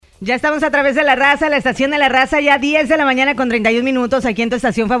Ya estamos a través de La Raza, la estación de La Raza, ya 10 de la mañana con 31 minutos aquí en tu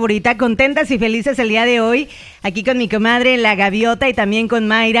estación favorita. Contentas y felices el día de hoy, aquí con mi comadre La Gaviota y también con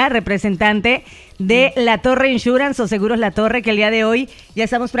Mayra, representante de La Torre Insurance o Seguros La Torre, que el día de hoy ya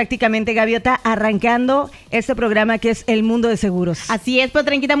estamos prácticamente, Gaviota, arrancando este programa que es El Mundo de Seguros. Así es,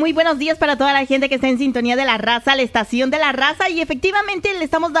 Potranquita, muy buenos días para toda la gente que está en sintonía de La Raza, la estación de La Raza, y efectivamente le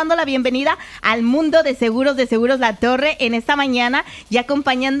estamos dando la bienvenida al Mundo de Seguros La Torre en esta mañana y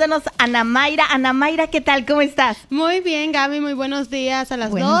acompañándonos Ana Mayra. Ana Mayra, ¿qué tal? ¿Cómo estás? Muy bien, Gaby, muy buenos días a las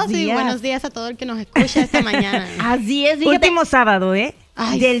Buenos dos días. Y buenos días a todo el que nos escucha esta mañana. Así es, fíjate. Último sábado,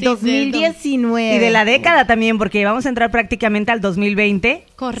 Ay, del sí, 2019. Y de la década también, porque vamos a entrar prácticamente al 2020.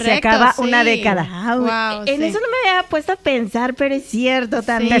 Correcto, Se acaba sí. una década. Wow, En sí. eso no me había puesto a pensar, pero es cierto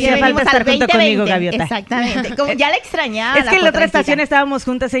también. Te hacía Venimos falta al estar junto 2020. conmigo, Gaviota. Exactamente. Como ya la extrañaba. Es que en la otra Potranquita. estación estábamos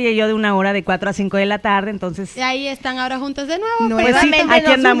juntas, ella y yo, de 1 hora, de 4 a 5 de la tarde, entonces... Y ahí están ahora juntos de nuevo. Nuevamente Pues sí, aquí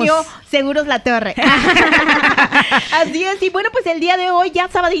nos andamos. unió Seguros La Torre. Así es, y bueno, pues el día de hoy, ya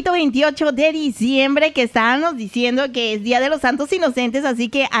sabadito 28 de diciembre, que estábamos diciendo que es Día de los Santos Inocentes, así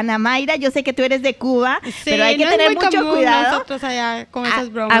que Ana Mayra, yo sé que tú eres de Cuba, Sí, pero hay que no tener es muy mucho común cuidado. nosotros allá con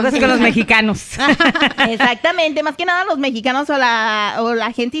esas bromas. Aguas con los mexicanos. Exactamente, más que nada los mexicanos o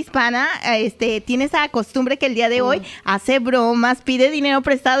la gente hispana tiene esa costumbre que el día de hoy hace bromas, pide dinero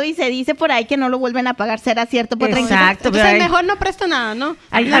prestado y se dice por ahí que no lo vuelven a pagar. ¿Será cierto, Potranquita? Exacto. Entonces pero mejor no presto nada, ¿no?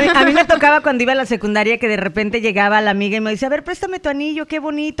 A mí me tocaba cuando iba a la secundaria que de repente llegaba la amiga y me decía, a ver, préstame tu anillo, qué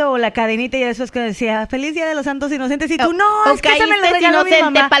bonito, o la cadenita, y eso es que decía, feliz Día de los Santos Inocentes, y tú, no, O es que se me lo caíste regaló mi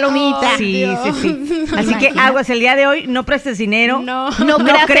inocente, mamá. palomita. Oh, Sí, Dios. sí. Así que aguas, el día de hoy no prestes dinero. No. No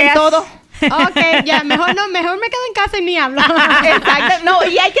creas en todo. Ok, ya, mejor me quedo en casa y ni hablo. Exacto, no,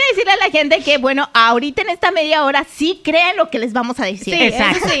 y hay que decirle a la gente que, bueno, ahorita en esta media hora sí crean lo que les vamos a decir. Sí,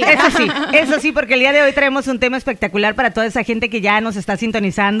 Exacto, eso sí. eso sí, porque el día de hoy traemos un tema espectacular para toda esa gente que ya nos está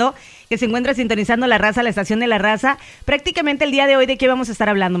sintonizando, que se encuentra sintonizando La Raza, la estación de La Raza. Prácticamente el día de hoy, ¿de qué vamos a estar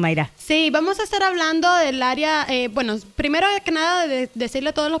hablando, Mayra? Sí, vamos a estar hablando del área, bueno, primero que nada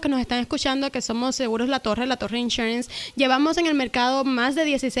decirle a todos los que nos están escuchando que somos Seguros La Torre Insurance. Llevamos en el mercado más de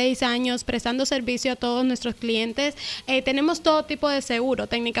 16 años prestando servicio a todos nuestros clientes. Tenemos todo tipo de seguro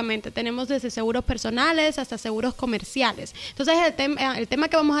técnicamente, tenemos desde seguros personales hasta seguros comerciales. Entonces el tema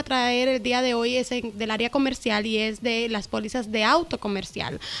que vamos a traer el día de hoy es del área comercial y es de las pólizas de auto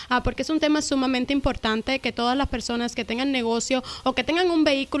comercial, porque es un tema sumamente importante que todas las personas que tengan negocio o que tengan un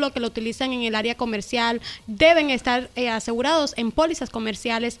vehículo que lo utilizan en el área comercial deben estar asegurados en pólizas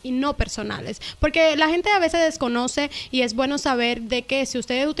comerciales y no personales, porque la gente a veces desconoce y es bueno saber de que si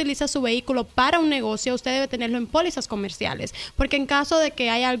usted utiliza su vehículo para un negocio, usted debe tenerlo en pólizas comerciales, porque en caso de que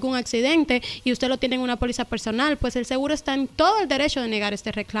haya algún accidente y usted lo tiene en una póliza personal, pues el seguro está en todo el derecho de negar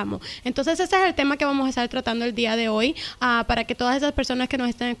este reclamo. Entonces ese es el tema que vamos a estar tratando el día de hoy, para que todas esas personas que nos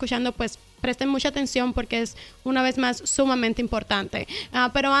estén escuchando pues presten mucha atención porque es una vez más sumamente importante.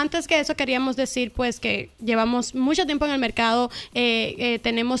 Pero antes que eso queríamos decir pues que llevamos mucho tiempo en el mercado,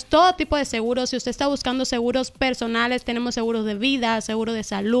 tenemos todo tipo de seguros. Si usted está buscando seguros personales, tenemos seguros de vida, seguro de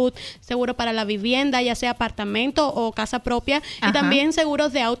salud, seguro para la vivienda, ya sea apartamento o casa propia, Ajá. y también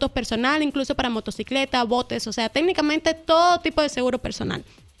seguros de autos personal, incluso para motocicleta, botes, o sea, técnicamente todo tipo de seguro personal.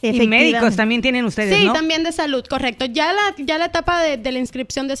 Y médicos también tienen ustedes, Sí, ¿no? también de salud, correcto. Ya la etapa de la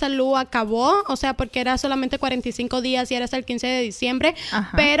inscripción de salud acabó, o sea, porque era solamente 45 días y era hasta el 15 de diciembre, Ajá.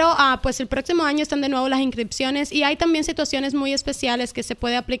 pero pues el próximo año están de nuevo las inscripciones y hay también situaciones muy especiales que se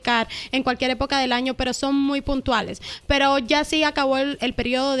puede aplicar en cualquier época del año, pero son muy puntuales. Pero ya sí acabó el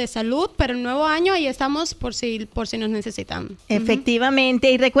periodo de salud, pero el nuevo año ahí estamos por si nos necesitan.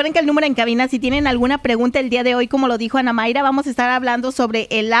 Efectivamente, y recuerden que el número en cabina, si tienen alguna pregunta el día de hoy, como lo dijo Ana Mayra, vamos a estar hablando sobre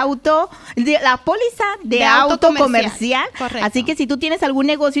la póliza de auto comercial. Correcto. Así que si tú tienes algún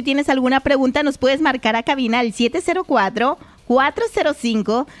negocio y tienes alguna pregunta, nos puedes marcar a cabina al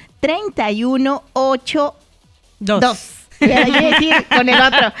 704-405-3182. Ya hay que decir con el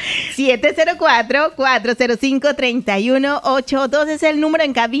otro. 704-405-3182 es el número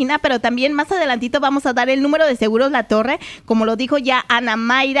en cabina, pero también más adelantito vamos a dar el número de Seguros La Torre. Como lo dijo ya Ana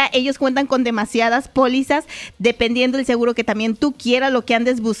Mayra, ellos cuentan con demasiadas pólizas, dependiendo del seguro que también tú quieras, lo que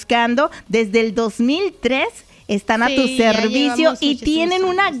andes buscando. Desde el 2003 están a tu Sí, ya servicio llevamos y muchísimos tienen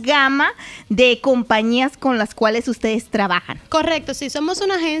una años. gama de compañías con las cuales ustedes trabajan. Correcto, si somos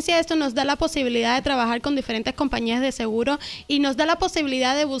una agencia, esto nos da la posibilidad de trabajar con diferentes compañías de seguro y nos da la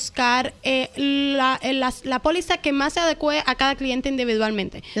posibilidad de buscar la póliza que más se adecue a cada cliente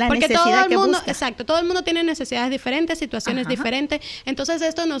individualmente. La Porque todo necesidad el que mundo, busca. exacto, todo el mundo tiene necesidades diferentes, situaciones Ajá. diferentes. Entonces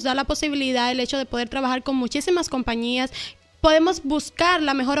esto nos da la posibilidad, el hecho de poder trabajar con muchísimas compañías podemos buscar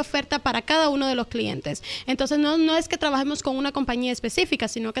la mejor oferta para cada uno de los clientes. Entonces no es que trabajemos con una compañía específica,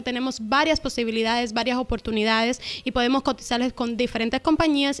 sino que tenemos varias posibilidades, varias oportunidades y podemos cotizarles con diferentes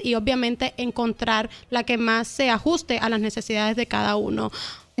compañías y obviamente encontrar la que más se ajuste a las necesidades de cada uno.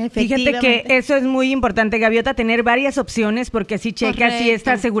 Fíjate que eso es muy importante, Gaviota, tener varias opciones, porque así checas si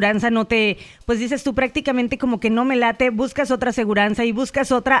esta aseguranza no te, pues dices tú prácticamente como que no me late, buscas otra aseguranza y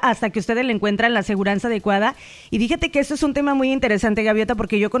buscas otra hasta que ustedes le encuentran la aseguranza adecuada. Y fíjate que esto es un tema muy interesante, Gaviota,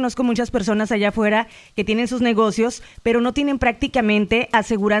 porque yo conozco muchas personas allá afuera que tienen sus negocios, pero no tienen prácticamente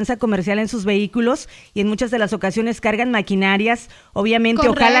aseguranza comercial en sus vehículos y en muchas de las ocasiones cargan maquinarias, obviamente,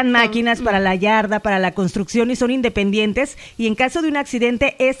 o jalan máquinas para la yarda, para la construcción y son independientes y en caso de un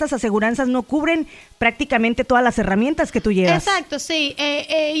accidente estas aseguranzas no cubren prácticamente todas las herramientas que tú llevas. Exacto, sí.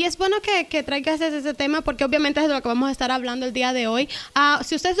 Y es bueno que traigas ese tema porque obviamente es de lo que vamos a estar hablando el día de hoy.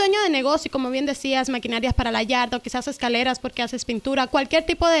 Si usted es dueño de negocio, como bien decías, maquinarias para la yarda o quizás escaleras porque haces pintura, cualquier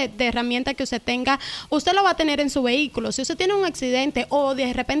tipo de herramienta que usted tenga, usted lo va a tener en su vehículo. Si usted tiene un accidente o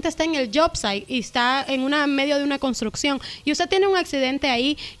de repente está en el job site y está en medio de una construcción y usted tiene un accidente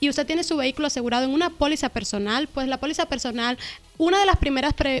ahí y usted tiene su vehículo asegurado en una póliza personal, pues la póliza personal, una de las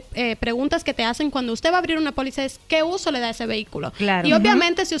primeras preguntas que te hacen cuando usted va a abrir una póliza es ¿qué uso le da a ese vehículo? Claro. Y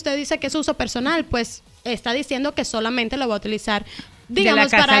obviamente si usted dice que es uso personal, pues está diciendo que solamente lo va a utilizar,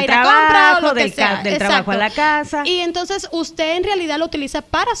 digamos, para ir a comprar o lo que sea. Del trabajo a la casa. Y entonces usted en realidad lo utiliza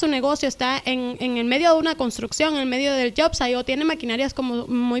para su negocio, está en el medio de una construcción, en el medio del job site o tiene maquinarias como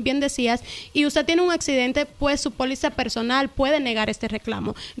muy bien decías y usted tiene un accidente, pues su póliza personal puede negar este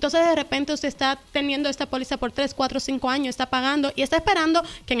reclamo. Entonces de repente usted está teniendo esta póliza por 3, 4, 5 años, está pagando y está esperando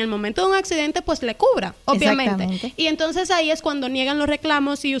que en el momento de un accidente pues le cubra, obviamente. Y entonces ahí es cuando niegan los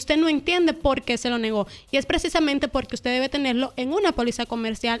reclamos y usted no entiende por qué se lo negó. Y es precisamente porque usted debe tenerlo en una póliza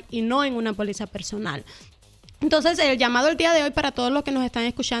comercial y no en una póliza personal. Entonces, el llamado el día de hoy para todos los que nos están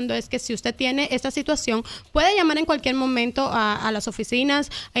escuchando es que si usted tiene esta situación, puede llamar en cualquier momento a las oficinas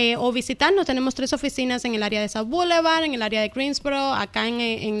o visitarnos. Tenemos 3 oficinas en el área de South Boulevard, en el área de Greensboro, acá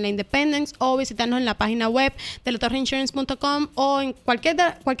en la Independence, o visitarnos en la página web de latorreinsurance.com o en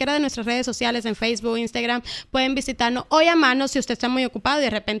cualquiera de nuestras redes sociales, en Facebook, Instagram. Pueden visitarnos o llamarnos si usted está muy ocupado y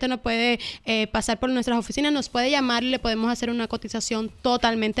de repente no puede pasar por nuestras oficinas, nos puede llamar y le podemos hacer una cotización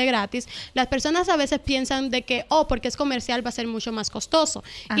totalmente gratis. Las personas a veces piensan de que porque es comercial va a ser mucho más costoso.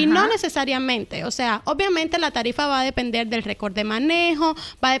 Ajá. Y no necesariamente. O sea, obviamente la tarifa va a depender del récord de manejo,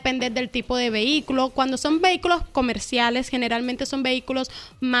 va a depender del tipo de vehículo. Cuando son vehículos comerciales, generalmente son vehículos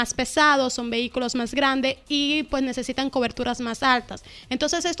más pesados, son vehículos más grandes y pues necesitan coberturas más altas.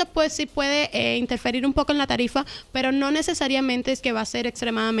 Entonces esto pues sí puede interferir un poco en la tarifa, pero no necesariamente es que va a ser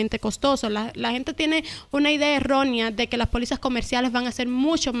extremadamente costoso. La gente tiene una idea errónea de que las pólizas comerciales van a ser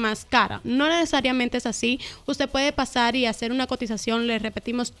mucho más caras. No necesariamente es así. Usted puede pasar y hacer una cotización, le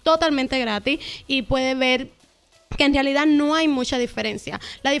repetimos, totalmente gratis y puede ver que en realidad no hay mucha diferencia.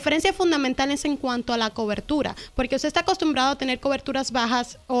 La diferencia fundamental es en cuanto a la cobertura, porque usted está acostumbrado a tener coberturas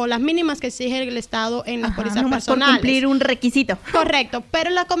bajas o las mínimas que exige el Estado en las pólizas personales. Por cumplir un requisito. Correcto, pero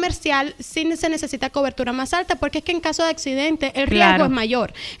en la comercial sí se necesita cobertura más alta, porque es que en caso de accidente el riesgo es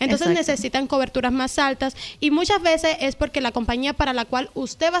mayor. Entonces necesitan coberturas más altas y muchas veces es porque la compañía para la cual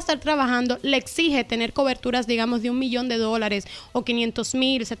usted va a estar trabajando le exige tener coberturas, digamos, de $1 millón o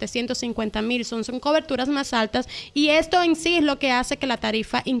 500,000, 750,000, son coberturas más altas. Y esto en sí es lo que hace que la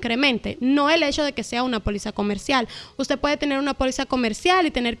tarifa incremente, no el hecho de que sea una póliza comercial. Usted puede tener una póliza comercial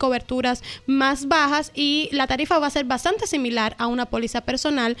y tener coberturas más bajas y la tarifa va a ser bastante similar a una póliza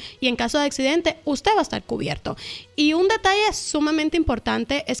personal y en caso de accidente usted va a estar cubierto. Y un detalle sumamente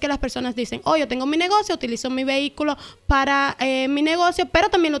importante es que las personas dicen, yo tengo mi negocio, utilizo mi vehículo para mi negocio, pero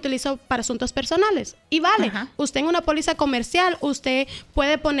también lo utilizo para asuntos personales. Y vale, usted en una póliza comercial, usted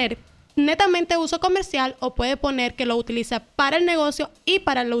puede poner netamente uso comercial o puede poner que lo utiliza para el negocio y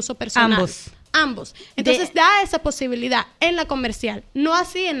para el uso personal. Ambos. Entonces da esa posibilidad en la comercial, no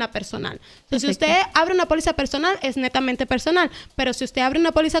así en la personal. Entonces, si usted abre una póliza personal, es netamente personal, pero si usted abre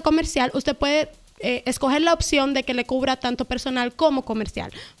una póliza comercial, usted puede escoger la opción de que le cubra tanto personal como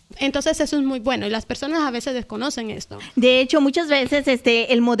comercial. Entonces eso es muy bueno y las personas a veces desconocen esto. De hecho, muchas veces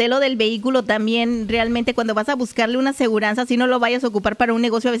el modelo del vehículo también realmente cuando vas a buscarle una aseguranza, si no lo vayas a ocupar para un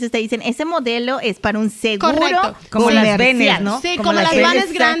negocio, a veces te dicen, ese modelo es para un seguro. Correcto. Como las Vans, ¿no? Sí, como las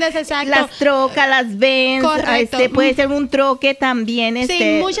Vans grandes, exacto. Las trocas, las Vans, puede ser un troque también.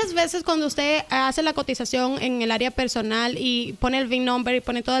 Sí, muchas veces cuando usted hace la cotización en el área personal y pone el VIN number y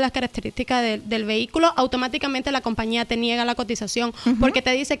pone todas las características del vehículo, automáticamente la compañía te niega la cotización porque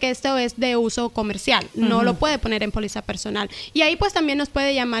te dice que esto es de uso comercial, no lo puede poner en póliza personal. Y ahí pues también nos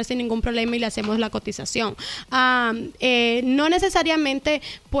puede llamar sin ningún problema y le hacemos la cotización. No necesariamente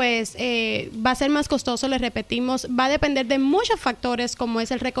pues va a ser más costoso, les repetimos, va a depender de muchos factores como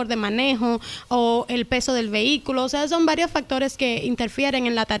es el récord de manejo o el peso del vehículo, o sea, son varios factores que interfieren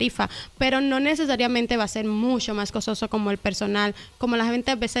en la tarifa, pero no necesariamente va a ser mucho más costoso como el personal, como la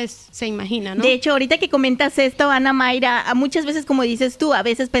gente a veces se imagina, ¿no? De hecho, ahorita que comentas esto, Ana Mayra, muchas veces, como dices tú, a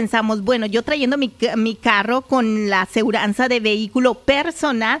veces pensamos, bueno, yo trayendo mi carro con la aseguranza de vehículo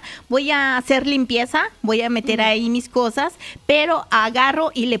personal, voy a hacer limpieza, voy a meter ahí mis cosas, pero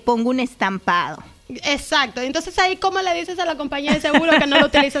agarro y le pongo un estampado. Exacto. Entonces ahí, ¿cómo le dices a la compañía de seguro que no lo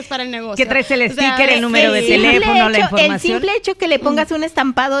utilizas para el negocio? Que traes el sticker, el número de teléfono, la información. El simple hecho que le pongas un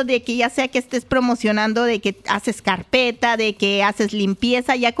estampado de que ya sea que estés promocionando, de que haces carpeta, de que haces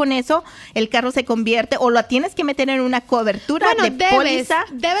limpieza, ya con eso el carro se convierte, o lo tienes que meter en una cobertura de póliza.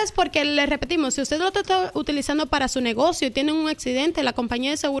 Debes porque le repetimos, si usted lo está utilizando para su negocio y tiene un accidente, la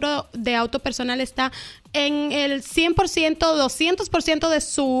compañía de seguro de auto personal está en el 100%, 200% de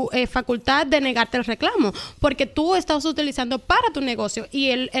su facultad de negarte el reclamo, porque tú estás utilizando para tu negocio y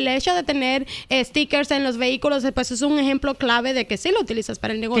el hecho de tener stickers en los vehículos pues es un ejemplo clave de que sí lo utilizas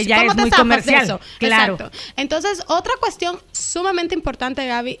para el negocio. Que ya es muy comercial, eso? claro. Exacto. Entonces, otra cuestión sumamente importante,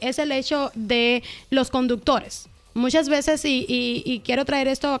 Gaby, es el hecho de los conductores. Muchas veces, y quiero traer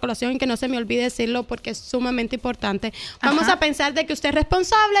esto a colación y que no se me olvide decirlo porque es sumamente importante, vamos a pensar de que usted es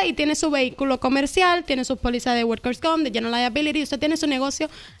responsable y tiene su vehículo comercial, tiene su póliza de Workers' Comp, de General Liability, usted tiene su negocio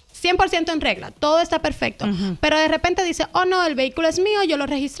 100% en regla, todo está perfecto, pero de repente dice, oh no, el vehículo es mío, yo lo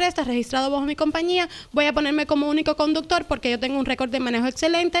registré, está registrado bajo mi compañía, voy a ponerme como único conductor porque yo tengo un récord de manejo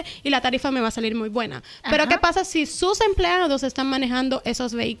excelente y la tarifa me va a salir muy buena. Pero ¿qué pasa si sus empleados están manejando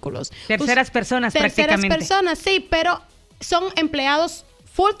esos vehículos? Terceras personas prácticamente. Terceras personas, sí, pero son empleados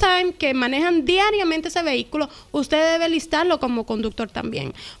full time que manejan diariamente ese vehículo, usted debe listarlo como conductor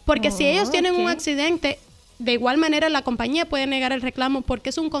también, porque si ellos tienen un accidente, de igual manera la compañía puede negar el reclamo porque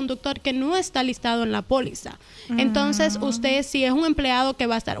es un conductor que no está listado en la póliza. Entonces usted, si es un empleado que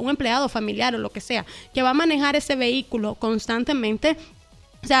va a estar, un empleado familiar o lo que sea, que va a manejar ese vehículo constantemente,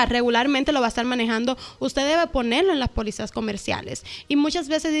 o sea, regularmente lo va a estar manejando, usted debe ponerlo en las pólizas comerciales. Y muchas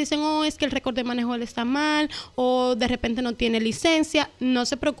veces dicen, oh, es que el récord de manejo él está mal, o de repente no tiene licencia. No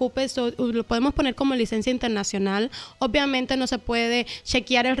se preocupe, eso lo podemos poner como licencia internacional. Obviamente no se puede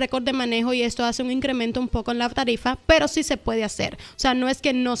chequear el récord de manejo y esto hace un incremento un poco en la tarifa, pero sí se puede hacer. O sea, no es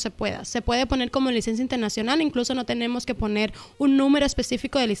que no se pueda. Se puede poner como licencia internacional, incluso no tenemos que poner un número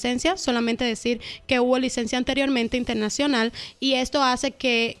específico de licencia, solamente decir que hubo licencia anteriormente internacional, y esto hace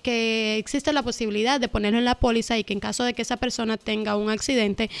que existe la posibilidad de ponerlo en la póliza y que en caso de que esa persona tenga un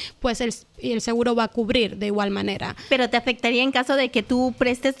accidente, pues el seguro va a cubrir de igual manera. Pero te afectaría en caso de que tú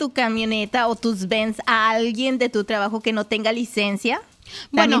prestes tu camioneta o tus Benz a alguien de tu trabajo que no tenga licencia.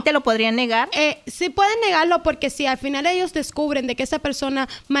 ¿También te lo podrían negar? Sí pueden negarlo porque si al final ellos descubren de que esa persona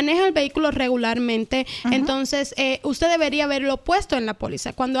maneja el vehículo regularmente, entonces usted debería haberlo puesto en la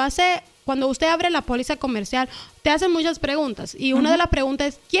póliza. Cuando usted abre la póliza comercial, te hacen muchas preguntas y una de las preguntas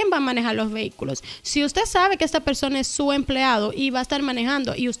es ¿quién va a manejar los vehículos? Si usted sabe que esta persona es su empleado y va a estar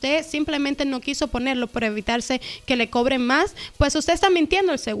manejando y usted simplemente no quiso ponerlo por evitarse que le cobren más, pues usted está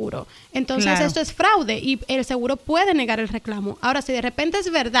mintiendo al seguro. Entonces esto es fraude y el seguro puede negar el reclamo. Ahora, si de repente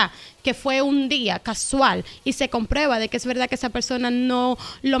es verdad que fue un día casual y se comprueba de que es verdad que esa persona no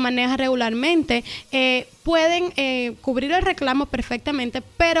lo maneja regularmente, pueden cubrir el reclamo perfectamente,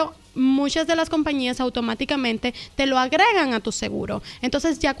 pero muchas de las compañías automáticamente te lo agregan a tu seguro.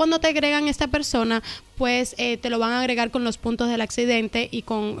 Entonces ya cuando te agregan esta persona, pues te lo van a agregar con los puntos del accidente y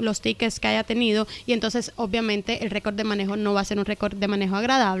con los tickets que haya tenido, y entonces obviamente el récord de manejo no va a ser un récord de manejo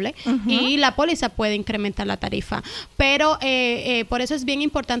agradable y la póliza puede incrementar la tarifa. Pero por eso es bien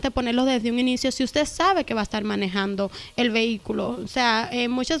importante ponerlo desde un inicio si usted sabe que va a estar manejando el vehículo. O sea,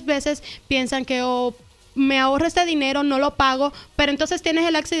 muchas veces piensan que me ahorro este dinero, no lo pago, pero entonces tienes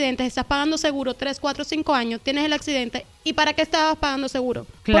el accidente, estás pagando seguro 3, 4, 5 años, tienes el accidente, ¿y para qué estabas pagando seguro?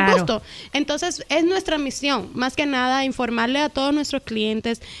 Claro. Por gusto. Entonces es nuestra misión, más que nada, informarle a todos nuestros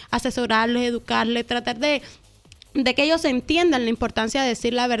clientes, asesorarles, educarles, tratar de que ellos entiendan la importancia de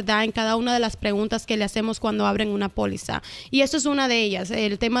decir la verdad en cada una de las preguntas que le hacemos cuando abren una póliza. Y eso es una de ellas.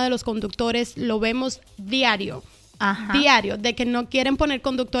 El tema de los conductores lo vemos diario. Diario, de que no quieren poner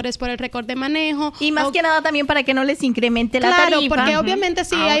conductores por el récord de manejo. Y más que nada también para que no les incremente la tarifa. Claro, porque obviamente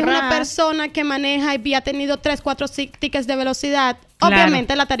si hay una persona que maneja y ha tenido 3, 4 tickets de velocidad,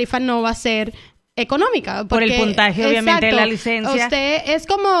 obviamente la tarifa no va a ser económica. Por el puntaje, obviamente, de la licencia. Usted es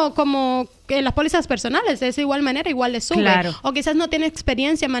como que las pólizas personales, de esa igual manera, igual le sube. Claro. O quizás no tiene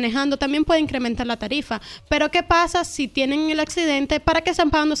experiencia manejando, también puede incrementar la tarifa. Pero ¿qué pasa si tienen el accidente? ¿Para qué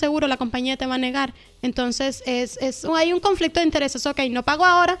están pagando seguro? La compañía te va a negar. Entonces, hay un conflicto de intereses. Ok, no pago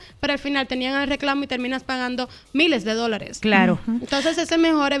ahora, pero al final tenían el reclamo y terminas pagando miles de dólares. Claro. Entonces, es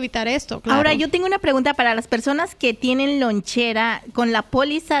mejor evitar esto. Claro. Ahora, yo tengo una pregunta para las personas que tienen lonchera con la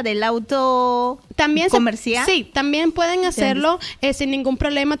póliza del auto también comercial. Sí, también pueden hacerlo sin ningún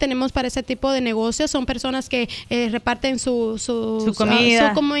problema. Tenemos para ese tipo de negocios. Son personas que reparten su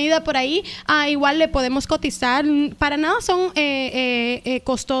comida por ahí. Igual le podemos cotizar. Para nada son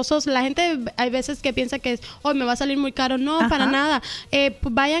costosos. La gente hay veces que piensa que hoy me va a salir muy caro. No, Ajá. para nada.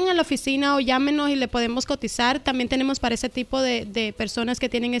 Vayan a la oficina o llámenos y le podemos cotizar. También tenemos para ese tipo de personas que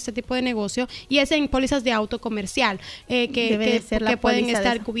tienen ese tipo de negocio, y es en pólizas de auto comercial que pueden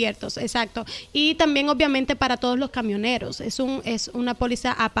estar cubiertos. Exacto. Y también obviamente para todos los camioneros. Es una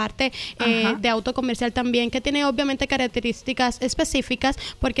póliza aparte de auto comercial también, que tiene obviamente características específicas,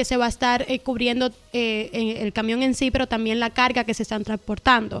 porque se va a estar cubriendo el camión en sí, pero también la carga que se están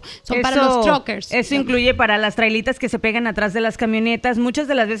transportando. Son para los truckers. Eso incluye para las trailitas que se pegan atrás de las camionetas. Muchas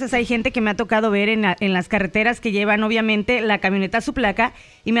de las veces hay gente que me ha tocado ver en las carreteras que llevan obviamente la camioneta a su placa,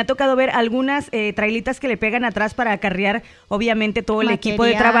 y me ha tocado ver algunas trailitas que le pegan atrás para acarrear obviamente todo el equipo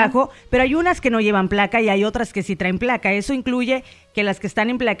de trabajo, pero hay unas que no llevan placa y hay otras que sí traen placa. Eso incluye que las que están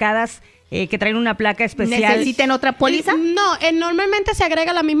emplacadas, que traen una placa especial, ¿necesiten otra póliza? No, normalmente se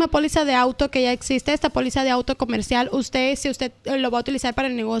agrega la misma póliza de auto que ya existe, esta póliza de auto comercial. Si usted lo va a utilizar para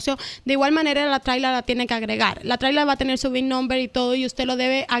el negocio, de igual manera la trailer la tiene que agregar. La trailer va a tener su VIN number y todo, y usted lo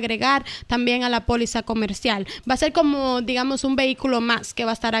debe agregar también a la póliza comercial. Va a ser como, digamos, un vehículo más que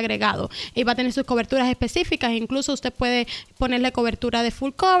va a estar agregado, y va a tener sus coberturas específicas. Incluso usted puede ponerle cobertura de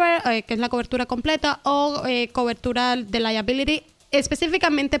full cover, que es la cobertura completa, o cobertura de liability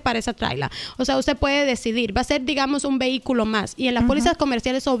específicamente para esa trailer. O sea, usted puede decidir, va a ser, digamos, un vehículo más, y en las pólizas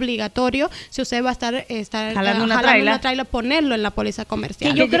comerciales es obligatorio, si usted va a estar jalando una trailer, ponerlo en la póliza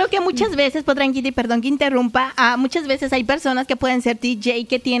comercial. Que yo creo que muchas veces, Potranquiti, perdón que interrumpa, muchas veces hay personas que pueden ser DJ,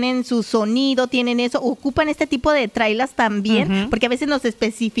 que tienen su sonido, tienen eso, ocupan este tipo de trailers también, porque a veces nos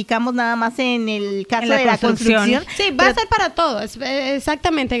especificamos nada más en el caso de la construcción. Sí, va a ser para todo,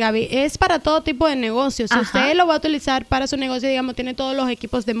 exactamente, Gaby, es para todo tipo de negocios. Si usted lo va a utilizar para su negocio, digamos, tiene todos los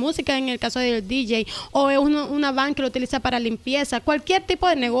equipos de música, en el caso del DJ, o es una van que lo utiliza para limpieza, cualquier tipo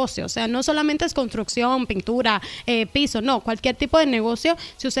de negocio. O sea, no solamente es construcción, pintura, piso, no, cualquier tipo de negocio.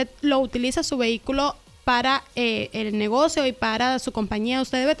 Si usted lo utiliza su vehículo para el negocio y para su compañía,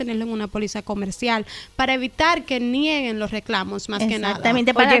 usted debe tenerlo en una póliza comercial para evitar que nieguen los reclamos, más que nada.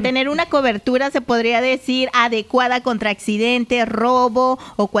 Exactamente, para tener una cobertura, se podría decir, adecuada contra accidente, robo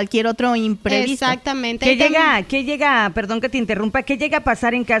o cualquier otro imprevisto. Exactamente. ¿Qué llega, perdón que te interrumpa, qué llega a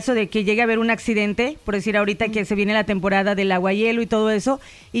pasar en caso de que llegue a haber un accidente? Por decir ahorita que se viene la temporada del aguahielo y todo eso,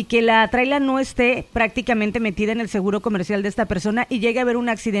 y que la trailer no esté prácticamente metida en el seguro comercial de esta persona, y llegue a haber un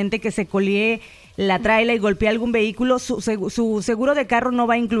accidente, que se colie la trailer y golpea algún vehículo, ¿su seguro de carro no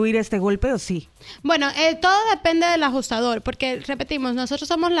va a incluir este golpe, o sí? Bueno, todo depende del ajustador, porque repetimos, nosotros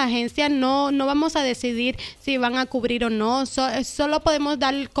somos la agencia, no vamos a decidir si van a cubrir o no, solo podemos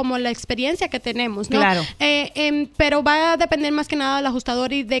dar como la experiencia que tenemos, ¿no? Claro. Pero va a depender más que nada del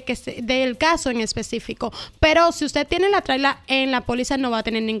ajustador y del caso en específico. Pero si usted tiene la trailer en la póliza, no va a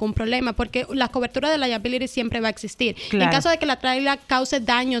tener ningún problema, porque la cobertura de liability siempre va a existir. Claro. En caso de que la trailer cause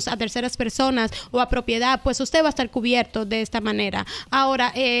daños a terceras personas o a propiedad, pues usted va a estar cubierto de esta manera.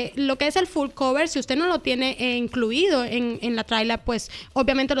 Ahora, lo que es el full cover, si usted no lo tiene incluido en la trailer, pues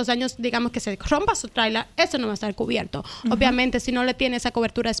obviamente los daños, digamos que se rompa su trailer, eso no va a estar cubierto. Obviamente, si no le tiene esa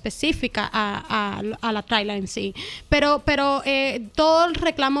cobertura específica a la trailer en sí. Pero todo el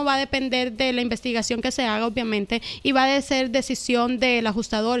reclamo va a depender de la investigación que se haga, obviamente, y va a ser decisión del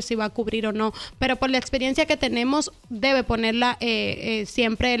ajustador si va a cubrir o no. Pero por la experiencia que tenemos, debe ponerla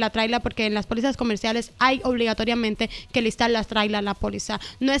siempre la trailer, porque en las pólizas comerciales hay obligatoriamente que listar las trailers en la póliza.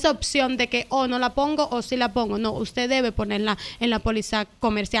 No es opción de que no la pongo o sí la pongo. No, usted debe ponerla en la póliza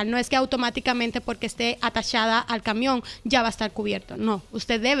comercial. No es que automáticamente porque esté atachada al camión ya va a estar cubierto. No,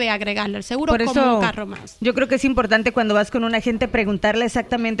 usted debe agregarle el seguro como un carro más. Yo creo que es importante cuando vas con un agente preguntarle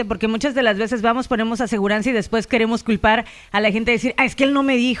exactamente, porque muchas de las veces ponemos aseguranza y después queremos culpar a la gente, decir, es que él no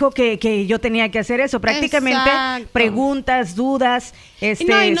me dijo que yo tenía que hacer eso. Prácticamente preguntas, dudas, y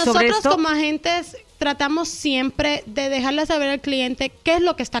nosotros sobre esto, como agentes tratamos siempre de dejarle saber al cliente qué es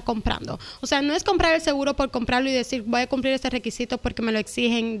lo que está comprando. O sea, no es comprar el seguro por comprarlo y decir, voy a cumplir este requisito porque me lo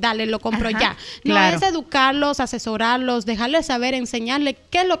exigen, dale, lo compro ya. No, claro. es educarlos, asesorarlos, dejarles saber, enseñarle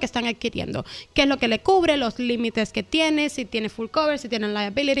qué es lo que están adquiriendo, qué es lo que le cubre, los límites que tiene, si tiene full cover, si tiene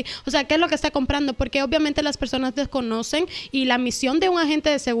liability, o sea, qué es lo que está comprando, porque obviamente las personas desconocen y la misión de un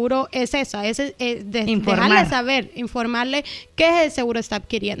agente de seguro es esa, dejarle saber, informarle qué el seguro está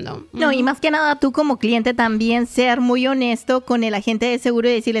adquiriendo. No, y más que nada tú como cliente también ser muy honesto con el agente de seguro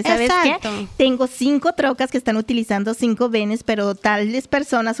y decirle, ¿sabes Exacto. qué? Tengo 5 trocas que están utilizando 5 VINs, pero tales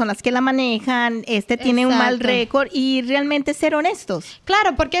personas son las que la manejan, tiene un mal récord, y realmente ser honestos.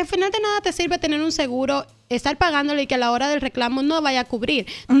 Claro, porque al final de nada te sirve tener un seguro, estar pagándole y que a la hora del reclamo no vaya a cubrir.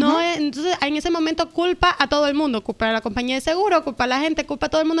 Entonces, en ese momento culpa a todo el mundo, culpa a la compañía de seguro, culpa a la gente, culpa a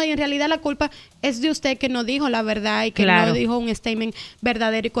todo el mundo, y en realidad la culpa es de usted que no dijo la verdad y que no dijo un statement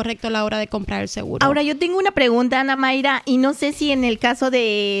verdadero y correcto a la hora de comprar el seguro. Ahora, yo tengo una pregunta, Ana Mayra, y no sé si en el caso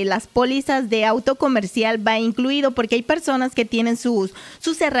de las pólizas de auto comercial va incluido, porque hay personas que tienen sus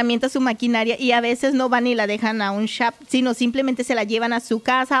herramientas, su maquinaria, y a veces no van y la dejan a un shop, sino simplemente se la llevan a su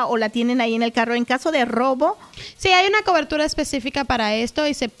casa o la tienen ahí en el carro. En caso de robo, sí, hay una cobertura específica para esto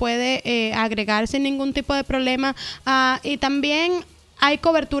y se puede agregar sin ningún tipo de problema. Y también hay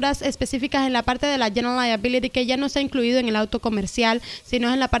coberturas específicas en la parte de la General Liability que ya no está incluido en el auto comercial,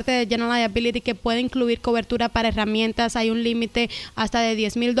 sino en la parte de General Liability que puede incluir cobertura para herramientas. Hay un límite hasta de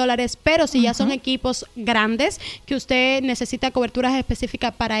 $10,000, pero si ya son equipos grandes que usted necesita coberturas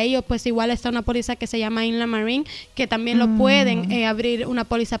específicas para ello, pues igual está una póliza que se llama Inland Marine, que también lo pueden abrir una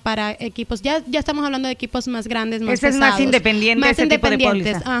póliza para equipos. Ya estamos hablando de equipos más grandes, más pesados. Es más independiente ese tipo de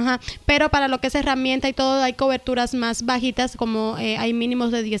póliza. Ajá. Pero para lo que es herramienta y todo, hay coberturas más bajitas, como hay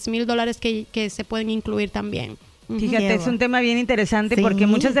mínimos de $10,000 que se pueden incluir también. Fíjate, es un tema bien interesante porque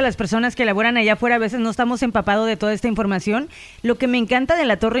muchas de las personas que laboran allá afuera a veces no estamos empapados de toda esta información. Lo que me encanta de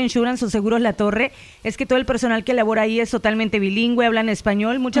La Torre Insurance o Seguros La Torre es que todo el personal que labora ahí es totalmente bilingüe, hablan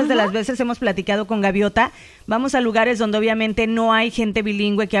español. Muchas de las veces hemos platicado con Gaviota, vamos a lugares donde obviamente no hay gente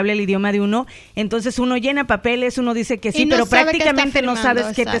bilingüe que hable el idioma de uno, entonces uno llena papeles, uno dice que sí, pero prácticamente no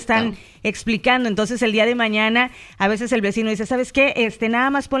sabes qué te están explicando. Entonces el día de mañana a veces el vecino dice, ¿sabes qué? Nada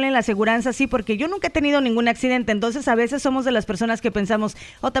más ponle la aseguranza así porque yo nunca he tenido ningún accidente. Entonces a veces somos de las personas que pensamos,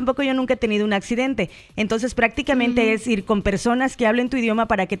 tampoco yo nunca he tenido un accidente. Entonces prácticamente es ir con personas que hablen tu idioma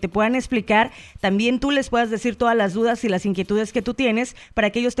para que te puedan explicar, también tú les puedas decir todas las dudas y las inquietudes que tú tienes para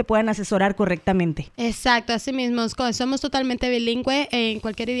que ellos te puedan asesorar correctamente. Exacto, así mismo, somos totalmente bilingüe, en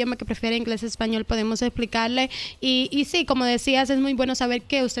cualquier idioma que prefiera, inglés, español, podemos explicarle, y sí, como decías, es muy bueno saber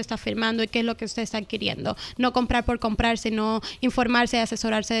qué usted está firmando y qué es lo que usted está adquiriendo, no comprar por comprar, sino informarse,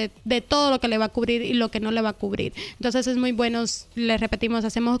 asesorarse de todo lo que le va a cubrir y lo que no le va a cubrir. Entonces es muy bueno, les repetimos,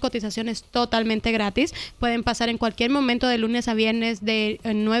 hacemos cotizaciones totalmente gratis, pueden pasar en cualquier momento de lunes a viernes de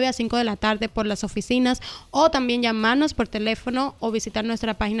 9 a 5 de la tarde por las oficinas, o también llamarnos por teléfono o visitar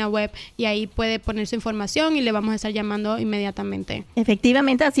nuestra página web, y ahí puede poner su información y le vamos a estar llamando inmediatamente.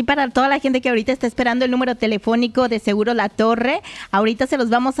 Efectivamente, así para toda la gente que ahorita está esperando el número telefónico de Seguro La Torre, ahorita se los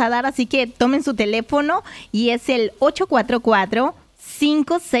vamos a dar, así que tomen su teléfono y es el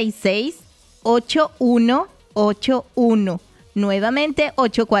 844-566-8181. Nuevamente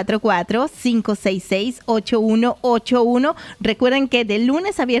 844-566-8181. Recuerden que de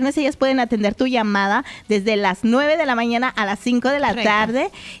lunes a viernes ellas pueden atender tu llamada desde las 9 de la mañana a las 5 de la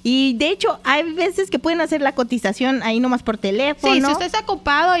tarde. Y de hecho hay veces que pueden hacer la cotización ahí nomás por teléfono. Sí, si usted está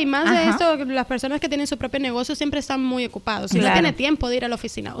ocupado, y más de esto, las personas que tienen su propio negocio siempre están muy ocupados. Si no tiene tiempo de ir a la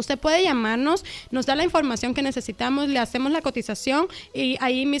oficina, usted puede llamarnos, nos da la información que necesitamos, le hacemos la cotización y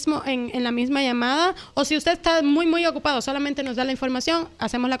ahí mismo en la misma llamada, o si usted está muy ocupado, solamente nos da la información,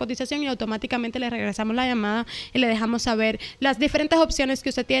 hacemos la cotización y automáticamente le regresamos la llamada y le dejamos saber las diferentes opciones que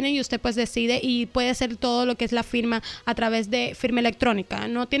usted tiene, y usted pues decide, y puede hacer todo lo que es la firma a través de firma electrónica.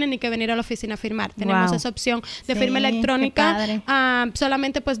 No tiene ni que venir a la oficina a firmar. Tenemos esa opción de firma electrónica.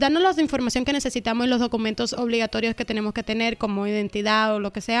 Solamente pues darnos la información que necesitamos y los documentos obligatorios que tenemos que tener, como identidad o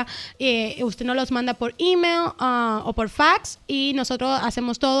lo que sea. Usted nos los manda por email o por fax, y nosotros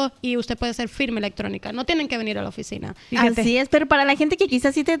hacemos todo, y usted puede hacer firma electrónica. No tienen que venir a la oficina. Fíjate. Así es, pero para la gente que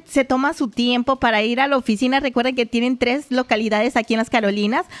quizás sí se toma su tiempo para ir a la oficina, recuerden que tienen 3 localidades aquí en las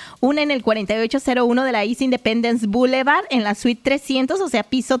Carolinas, una en el 4801 de la East Independence Boulevard, en la suite 300, o sea,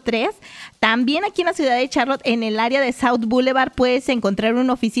 piso 3. También aquí en la ciudad de Charlotte, en el área de South Boulevard, puedes encontrar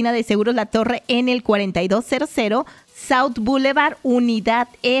una oficina de Seguros La Torre en el 4200 South Boulevard, Unidad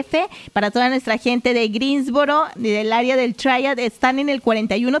F. Para toda nuestra gente de Greensboro, del área del Triad, están en el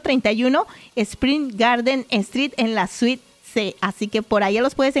 4131 Spring Garden Street, en la suite C. Así que por ahí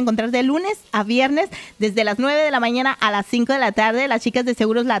los puedes encontrar de lunes a viernes, desde las 9 de la mañana a las 5 de la tarde, las chicas de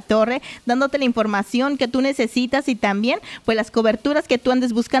Seguros La Torre, dándote la información que tú necesitas y también pues las coberturas que tú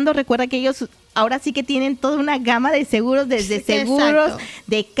andes buscando. Recuerda que ellos ahora sí que tienen toda una gama de seguros, desde seguros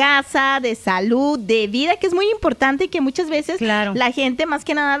de casa, de salud, de vida, que es muy importante y que muchas veces la gente, más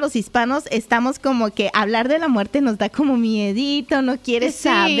que nada los hispanos, estamos como que hablar de la muerte nos da como miedito, no quieres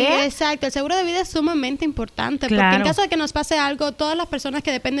saber. Exacto, el seguro de vida es sumamente importante, porque en caso de que nos pase algo, todas las personas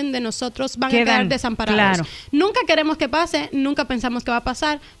que dependen de nosotros van a quedar desamparados. Nunca queremos que pase, nunca pensamos que va a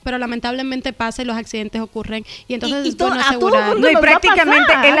pasar, pero lamentablemente pasa y los accidentes ocurren, y entonces es bueno asegurar. No, y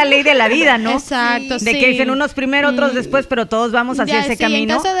prácticamente es la ley de la vida, ¿no? Exacto, de que dicen unos primero, otros después, pero todos vamos hacia ese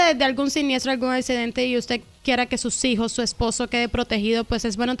camino. En caso de algún siniestro, algún accidente y usted quiera que sus hijos, su esposo quede protegido, pues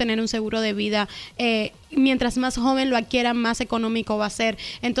es bueno tener un seguro de vida. Mientras más joven lo adquiera, más económico va a ser.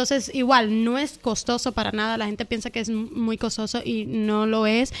 Entonces, igual, no es costoso para nada. La gente piensa que es muy costoso y no lo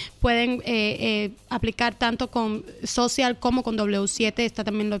es. Pueden aplicar tanto con Social como con W7, está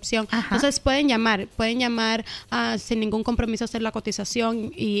también la opción. Entonces, pueden llamar sin ningún compromiso a hacer la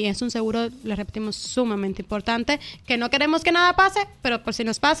cotización, y es un seguro, les repetimos, sumamente importante, que no queremos que nada pase, pero por si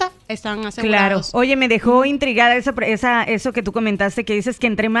nos pasa, están asegurados. Claro. Oye, me dejó intrigada eso que tú comentaste, que dices que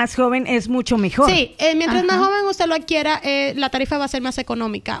entre más joven es mucho mejor. Sí, mientras más joven usted lo adquiera, la tarifa va a ser más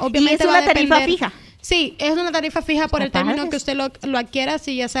económica. Obviamente ¿y es una tarifa fija? Sí, es una tarifa fija por el término que usted lo adquiera,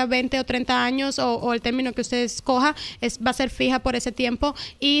 si ya sea 20 o 30 años o el término que usted escoja, va a ser fija por ese tiempo,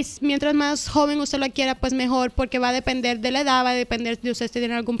 y mientras más joven usted lo adquiera, pues mejor, porque va a depender de la edad, va a depender de usted si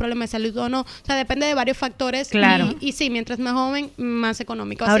tiene algún problema de salud o no, o sea, depende de varios factores. Y sí, mientras más joven, más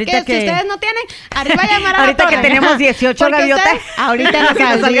económico. Así que si ustedes no tienen, arriba a llamar a ahorita que tenemos 18 gaviotas, ahorita nos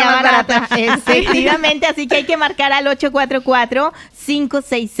saldría barata. Efectivamente, así que hay que marcar al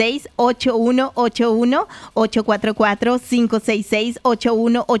 844-566-8181.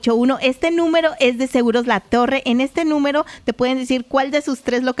 844-566-8181. Este número es de Seguros La Torre. En este número te pueden decir cuál de sus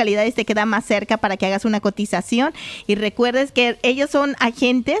 3 localidades te queda más cerca para que hagas una cotización. Y recuerdes que ellos son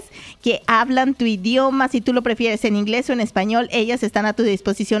agentes que hablan tu idioma. Si tú lo prefieres en inglés o en español, ellas están a tu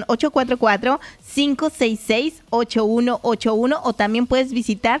disposición. 844-566-8181, o también puedes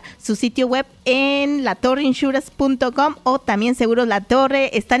visitar su sitio web en latorreinsurance.com, o también Seguros La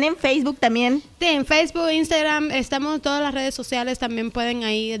Torre. Están en Facebook también. Sí, en Facebook, Instagram, estamos en todas las redes sociales. También pueden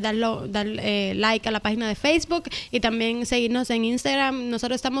ahí dar like a la página de Facebook y también seguirnos en Instagram.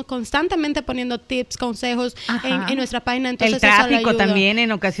 Nosotros estamos constantemente poniendo tips, consejos en nuestra página. Entonces, el tráfico también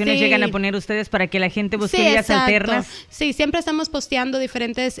en ocasiones llegan a poner ustedes para que la gente busque vías alternas. Sí, siempre estamos posteando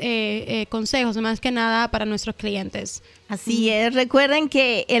diferentes consejos, más que nada para nuestros clientes. Así es, recuerden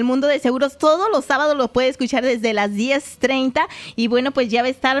que el mundo de seguros todos los sábados lo puede escuchar desde las 10:30, y bueno, pues ya va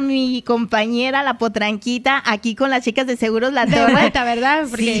a estar mi compañera La Potranquita aquí con las chicas de Seguros La Torre. De vuelta, ¿verdad?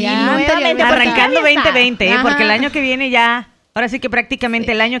 Porque sí, ya nuevamente, arrancando 2020, porque el año que viene ya... Ahora sí que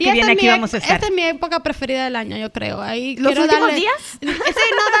prácticamente el año que viene aquí vamos a estar. Esta es mi época preferida del año, yo creo. Ahí ¿Los últimos días? Sí,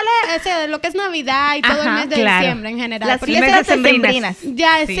 dale lo que es Navidad y todo el mes de diciembre en general. Las fiestas sembrinas.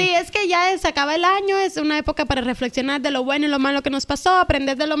 Ya, sí, es que ya se acaba el año, es una época para reflexionar de lo bueno y lo malo que nos pasó,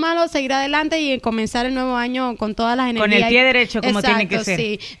 aprender de lo malo, seguir adelante y comenzar el nuevo año con todas las energías. Con el pie derecho, como tiene que ser.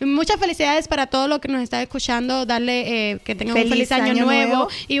 Sí. Muchas felicidades para todos los que nos están escuchando. Darle que tengan un feliz año nuevo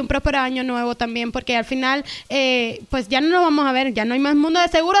y un próspero año nuevo también, porque al final, pues ya no nos vamos a ver, ya no hay más mundo de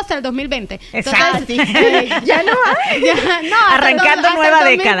seguro hasta el 2020. Exacto. Entonces, ya no hay. Arrancando nueva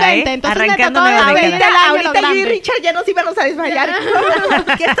década, Arrancando nueva década. Ahorita yo y Richard ya nos íbamos a desmayar.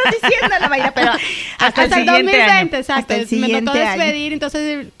 ¿Qué estás diciendo, Ana Mayra? Pero hasta el 2020, año. exacto. Hasta el me tocó despedir, año.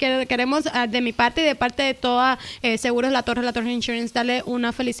 entonces queremos de mi parte y de parte de toda Seguros La Torre Insurance, darle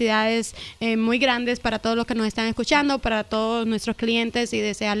unas felicidades muy grandes para todos los que nos están escuchando, para todos nuestros clientes, y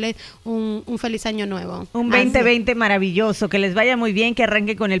desearles un feliz año nuevo. Un 2020 maravilloso, que les vaya muy bien, que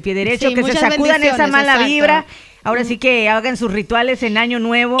arranque con el pie derecho, sí, que se sacudan esa mala vibra. Ahora sí que hagan sus rituales en Año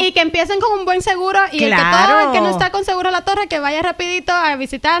Nuevo. Y que empiecen con un buen seguro. Y el que no está con Seguro La Torre, que vaya rapidito a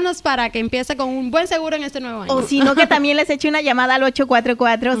visitarnos para que empiece con un buen seguro en este nuevo año. O si no, que también les eche una llamada al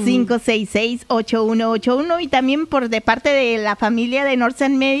 844-566-8181. Y también de parte de la familia de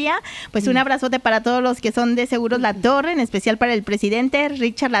Northern Media, pues un abrazote para todos los que son de Seguros La Torre, en especial para el presidente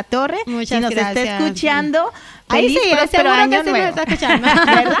Richard La Torre. Muchas si nos gracias. está escuchando, Ahí Feliz, sí, Seguro pero que año sí nos nuevo. está escuchando.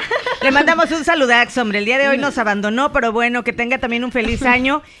 ¿Verdad? Le mandamos un saludazo, hombre. El día de hoy nos abandonó, pero bueno, que tenga también un feliz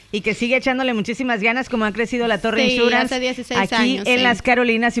año y que siga echándole muchísimas ganas como ha crecido la Torre Sí, Insurance hace 16 aquí años, en sí. las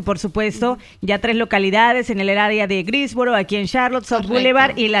Carolinas y por supuesto ya 3 localidades en el área de Greensboro, aquí en Charlotte, South Correcto.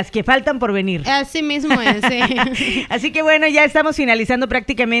 Boulevard y las que faltan por venir. Así mismo es, sí. Así que bueno, ya estamos finalizando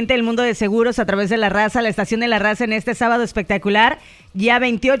prácticamente el mundo de seguros a través de La Raza, la estación de La Raza en este sábado espectacular, ya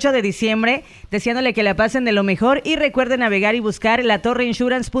 28 de diciembre, deseándole que la pasen de lo mejor y recuerden navegar y buscar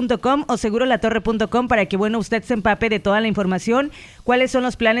latorreinsurance.com o segurolatorre.com para que bueno, usted se empape de toda la información, cuáles son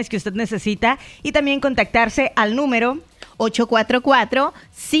los planes que usted necesita y también contactarse al número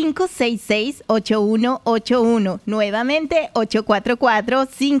 844-566-8181. Nuevamente,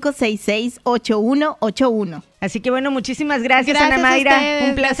 844-566-8181. Así que bueno, muchísimas gracias, Gracias Ana Mayra, a ustedes,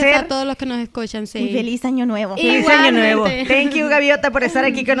 un placer. Gracias a todos los que nos escuchan, sí. Y feliz año nuevo. Feliz año nuevo. Igualmente. Thank you, Gaviota, por estar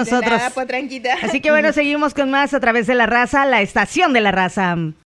aquí con nosotros. Tranquita. Así que bueno, seguimos con más a través de La Raza, la estación de La Raza.